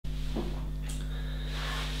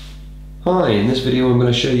Hi, in this video I'm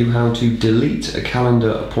going to show you how to delete a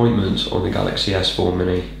calendar appointment on the Galaxy S4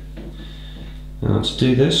 Mini. Now to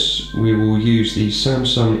do this we will use the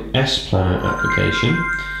Samsung S Planner application,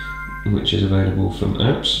 which is available from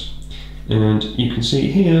apps, and you can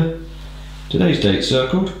see here today's date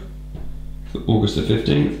circled for August the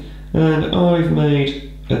 15th, and I've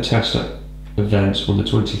made a test event on the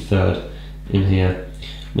 23rd in here.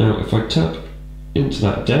 Now if I tap into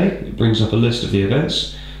that day, it brings up a list of the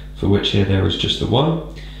events, for which here there is just the one.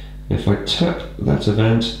 If I tap that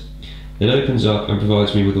event, it opens up and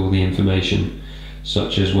provides me with all the information,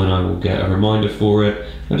 such as when I will get a reminder for it,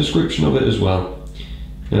 a description of it as well.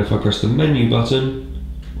 Now if I press the menu button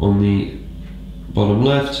on the bottom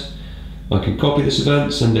left, I can copy this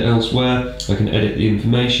event, send it elsewhere, I can edit the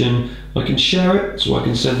information, I can share it so I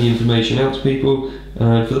can send the information out to people,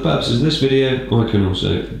 and for the purposes of this video I can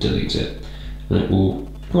also delete it. And it will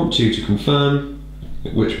prompt you to confirm,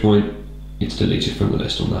 at which point it's deleted from the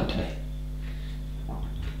list on that day.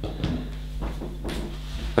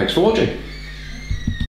 Thanks for watching.